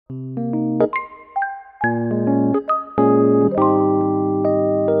Hello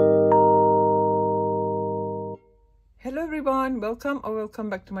everyone, welcome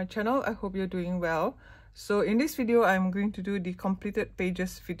back to my channel. I hope you're doing well. So in this video I'm going to do the completed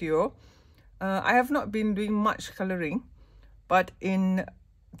pages video. I have not been doing much coloring, but in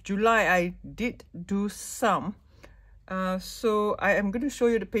July I did do some. So I am going to show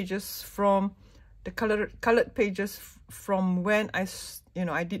you the pages from the colored pages from when I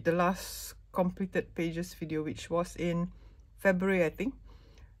did the last completed pages video, which was in February, I think.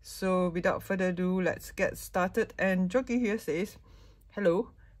 So without further ado, let's get started. And Joggy here says hello,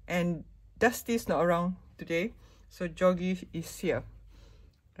 and Dusty is not around today, so Joggy is here,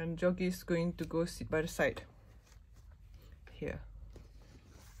 and Joggy is going to go sit by the side here.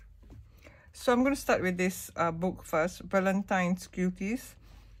 So I'm going to start with this book first, Valentine's Cuties,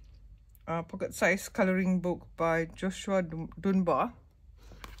 pocket size coloring book by Joshua Dunbar.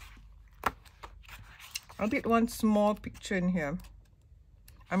 I did one small picture in here.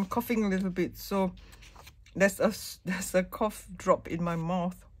 I'm coughing a little bit, so there's a cough drop in my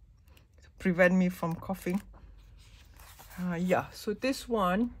mouth to prevent me from coughing. Yeah, so this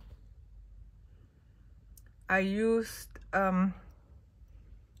one I used I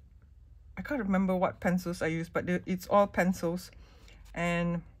can't remember what pencils I used, but it's all pencils,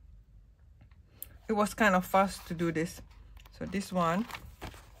 and it was kind of fast to do this. So this one,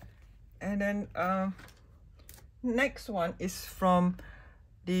 and then next one is from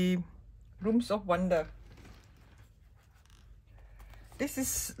the Rooms of Wonder. This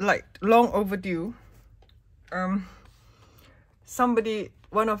is like long overdue. One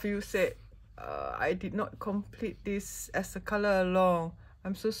of you said I did not complete this as a color along.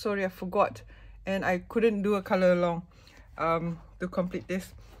 I'm so sorry, I forgot, and I couldn't do a color along to complete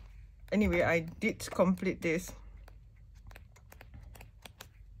this. Anyway, I did complete this.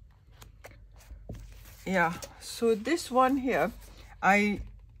 Yeah, so this one here, I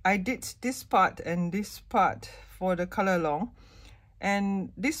did this part and this part for the color along,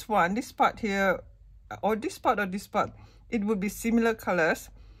 and this part here, or this part, it would be similar colors.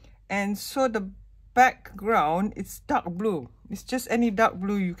 And so the background, it's dark blue. It's just any dark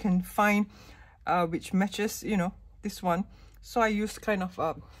blue you can find which matches, you know, this one. So I used kind of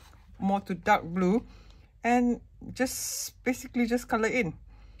more to dark blue, and just basically just color in.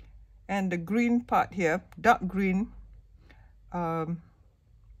 And the green part here, dark green,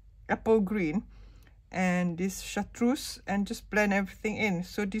 apple green, and this chartreuse, and just blend everything in.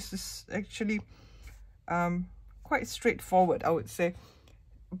 So this is actually quite straightforward, I would say,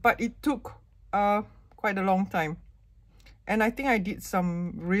 but it took quite a long time. And I think I did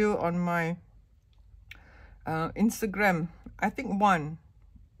some reel on my Instagram. I think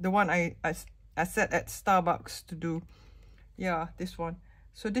the one I sat at Starbucks to do. Yeah, this one.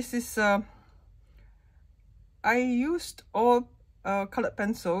 So this is I used all colored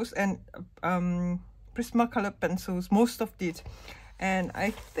pencils and Prismacolor pencils, most of it. And I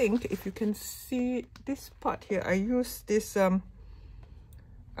think if you can see this part here, I used this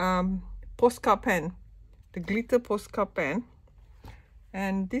Posca pen, the glitter Posca pen,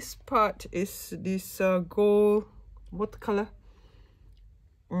 and this part is this gold watercolor.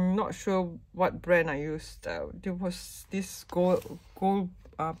 I'm not sure what brand I used. There was this gold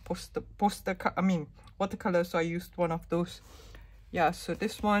watercolor, so I used one of those. Yeah, so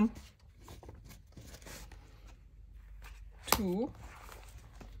this one, 2,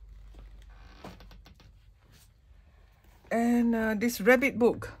 and this rabbit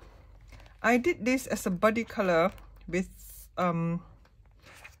book, I did this as a body color with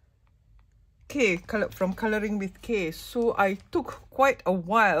K, from Coloring with K. So I took quite a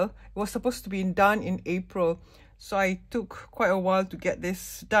while. It was supposed to be done in April, so I took quite a while to get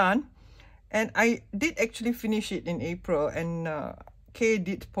this done. And I did actually finish it in April, and Kay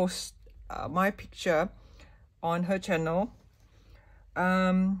did post my picture on her channel.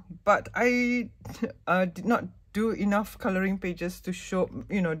 But I did not do enough coloring pages to show,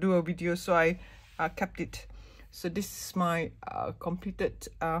 do a video, so I kept it. So this is my completed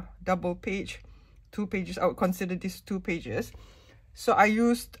double page, 2 pages. I would consider this 2 pages. So I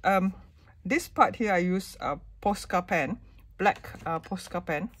used this part here, I used a Posca pen, black Posca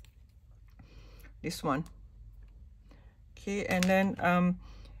pen. This one. Okay, and then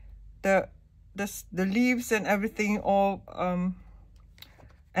the leaves and everything, all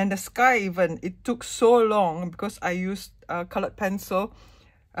and the sky even, it took so long because I used colored pencil.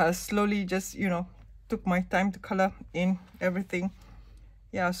 Slowly just took my time to color in everything.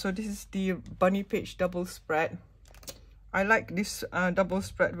 Yeah, so this is the bunny page double spread. I like this double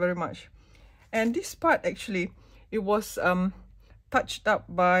spread very much. And this part, actually, it was touched up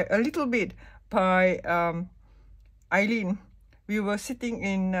by a little bit by Eileen. We were sitting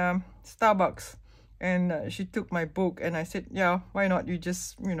in Starbucks, and she took my book, and I said, yeah, why not, you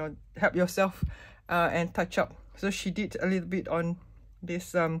just, you know, help yourself and touch up. So she did a little bit on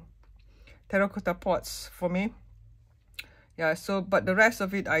this terracotta pots for me. Yeah, so but the rest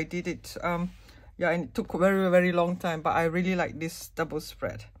of it I did it yeah, and it took a very long time, but I really like this double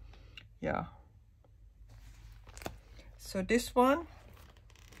spread. Yeah, so this one,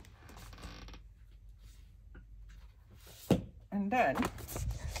 and then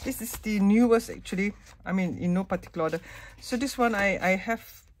this is the newest actually, I mean in no particular order. So this one I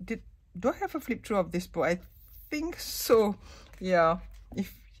have, do I have a flip through of this book? I think so. Yeah,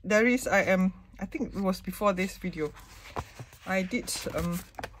 if there is, I think it was before this video I did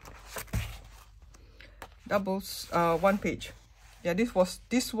doubles, one page. Yeah, this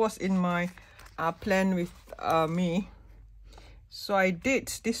was in my plan with me. So I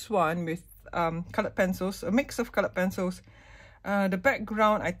did this one with colored pencils, a mix of colored pencils. The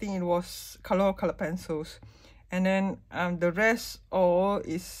background, I think it was colored pencils, and then the rest all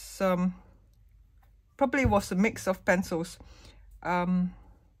is probably was a mix of pencils.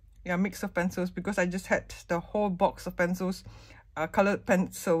 Yeah, mix of pencils, because I just had the whole box of pencils, colored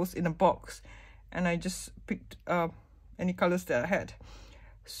pencils in a box, and I just picked any colors that I had.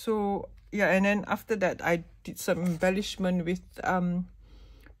 So yeah, and then after that I did some embellishment with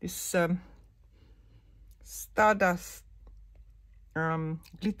this Stardust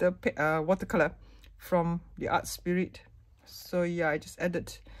glitter watercolor from the Art Spirit. So yeah, I just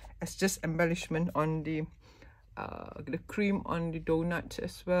added as just embellishment on the cream on the donut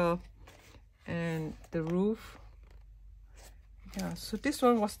as well, and the roof. Yeah, so this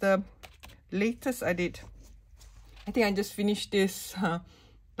one was the latest I did. I think I just finished this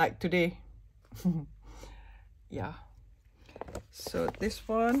like today. Yeah, so this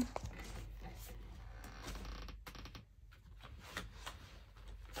one,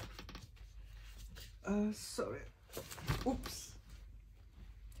 sorry, oops.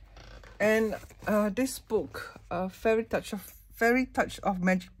 And this book, Fairy Touch of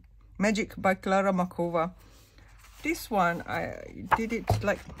Magic by Klara Markova. This one I did it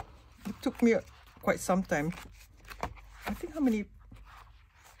like, it took me quite some time. I think how many?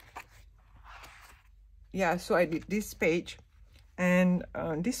 Yeah, so I did this page, and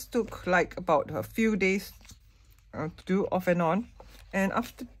this took like about a few days to do off and on. And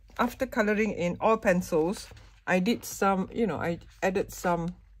after coloring in all pencils, I did some, you know, I added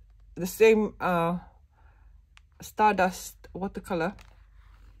some the same Stardust watercolor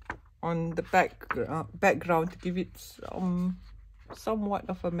on the background to give it somewhat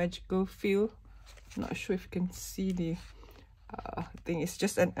of a magical feel. I'm not sure if you can see the thing. It's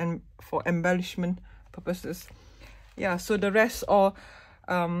just an for embellishment purposes. Yeah, so the rest are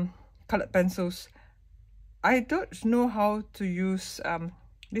colored pencils. I don't know how to use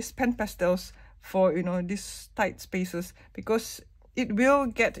these pen pastels for, you know, these tight spaces, because it will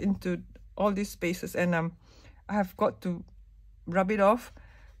get into all these spaces, and I have got to rub it off.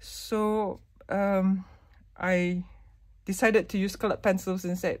 So I decided to use colored pencils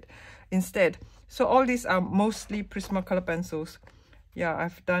instead. So all these are mostly Prismacolor pencils. Yeah,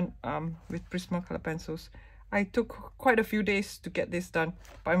 I've done with Prismacolor pencils. I took quite a few days to get this done,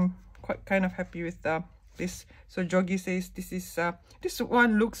 but I'm kind of happy with this. So Joggy says this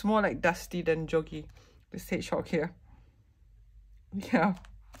one looks more like Dusty than Joggy, this hedgehog here. Yeah,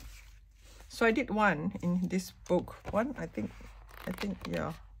 so I did one in this book, I think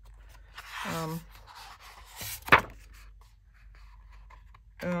yeah.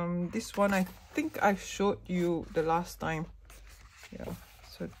 This one I think I showed you the last time. Yeah,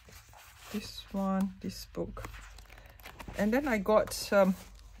 so this one, this book, and then I got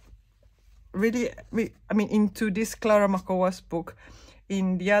really, I mean, into this Klara Markova's book.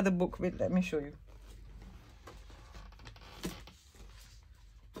 In the other book, wait, let me show you.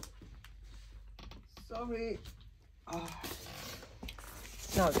 Sorry.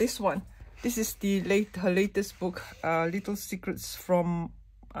 Now this one, this is her latest book, Little Secrets from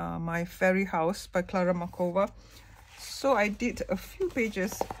My Fairy House by Klara Markova. So I did a few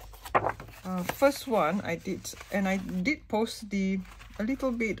pages. First one I did, and I did post a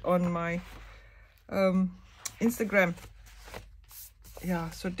little bit on my Instagram. Yeah,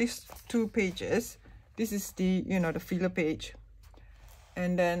 so these 2 pages, this is the, you know, the filler page,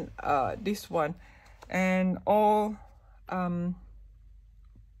 and then this one, and all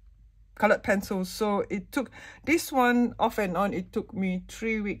colored pencils. So it took this one off and on, it took me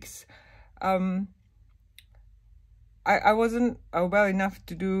 3 weeks. I wasn't well enough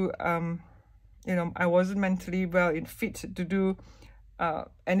to do you know, I wasn't mentally fit to do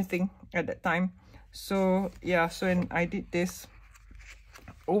anything at that time. So yeah, so and I did this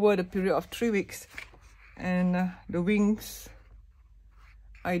over the period of 3 weeks, and the wings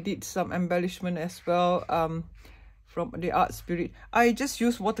I did some embellishment as well from the Art Spirit. I just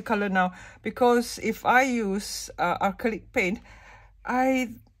use watercolor now, because if I use acrylic paint, I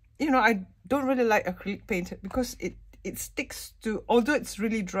don't really like acrylic paint, because it sticks to, although it's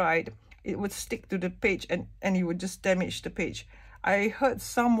really dried, it would stick to the page and it would just damage the page. I heard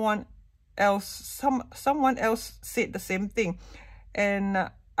someone else said the same thing, and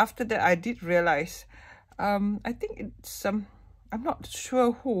after that I did realize, I think it's I'm not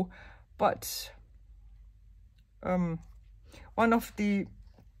sure who, but one of the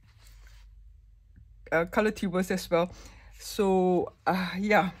color tubers as well. So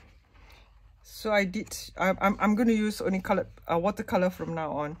yeah, so I'm going to use only colored watercolor from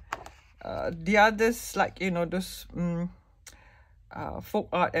now on. The others, like those folk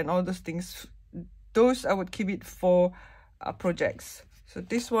art and all those things, those I would keep it for projects. So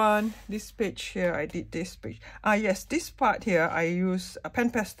this page here, I did this page. Yes, this part here I use pen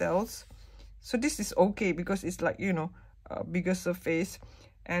pastels. So this is okay, because it's like bigger surface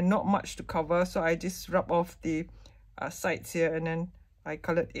and not much to cover. So I just rub off the sides here, and then I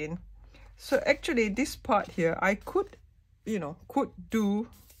colored in. So actually this part here I could do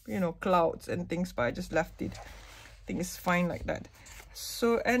clouds and things, but I just left it. I think it's fine like that.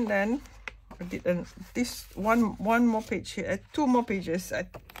 So, and then I did this one more page here, 2 more pages, I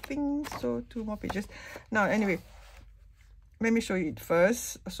think so, 2 more pages. Now anyway, let me show you it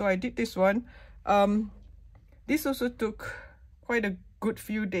first. So I did this one. This also took quite a good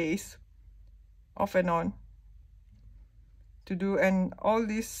few days off and on to do, and all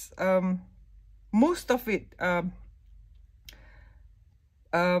this most of it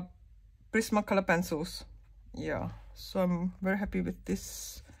Prismacolor pencils. Yeah, so I'm very happy with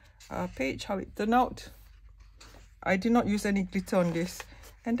this page, how it turned out. I did not use any glitter on this,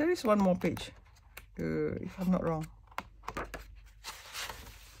 and there is one more page, if I'm not wrong.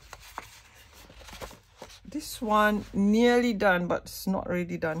 This one nearly done, but it's not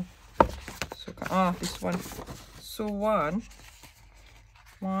really done. So this one. So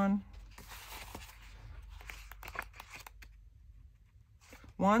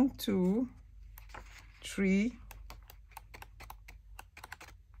one, 2, 3,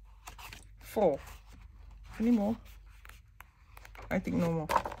 4. Any more? I think no more.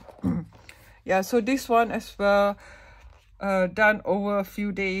 Yeah, so this one as well, done over a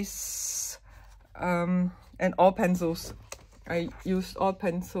few days, and all pencils. I used all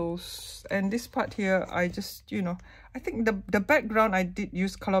pencils, and this part here I just I think the background I did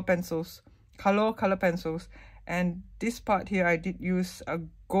use color pencils, color pencils, and this part here I did use a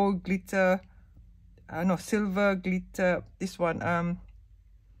gold glitter, no, silver glitter. This one,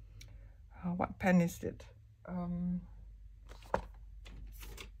 what pen is it?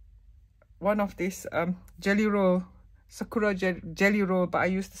 One of these jelly roll, Sakura jelly roll, but I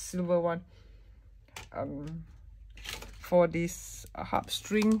used the silver one for these harp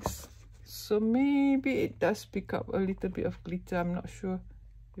strings. So maybe it does pick up a little bit of glitter. I'm not sure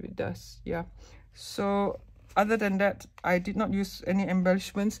if it does. Yeah, so other than that, I did not use any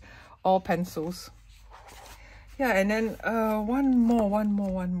embellishments or pencils. Yeah, and then one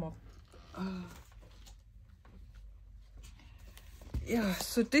more. Yeah,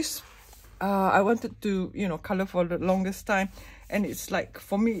 so this I wanted to color for the longest time, and it's like,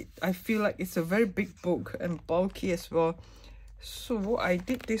 for me, I feel like it's a very big book and bulky as well. So I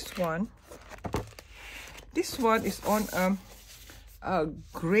did this one. This one is on a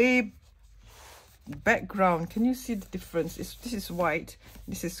gray background. Can you see the difference? This is white,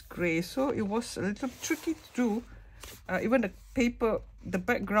 this is gray, so it was a little tricky to do. Even the paper, the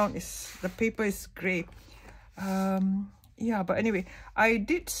background is, the paper is gray. Yeah, but anyway, I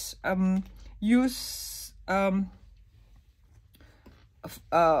did use a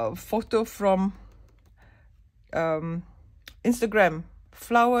photo from Instagram,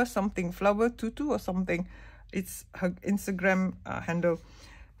 flower tutu or something. It's her Instagram handle.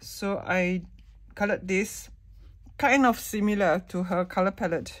 So I colored this, kind of similar to her color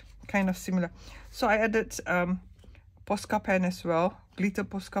palette, kind of similar. So I added Posca pen as well, glitter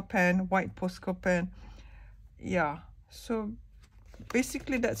Posca pen, white Posca pen. Yeah, so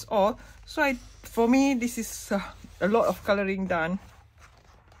basically that's all. So for me, this is a lot of coloring done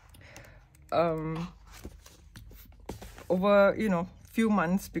over few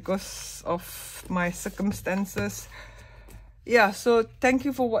months because of my circumstances. Yeah, so thank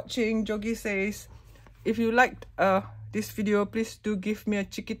you for watching. Jogi says, if you liked this video, please do give me a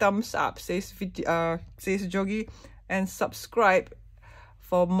cheeky thumbs up, says Jogi, and subscribe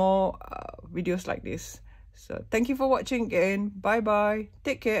for more videos like this. So thank you for watching again. Bye bye.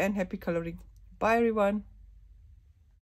 Take care and happy coloring. Bye everyone.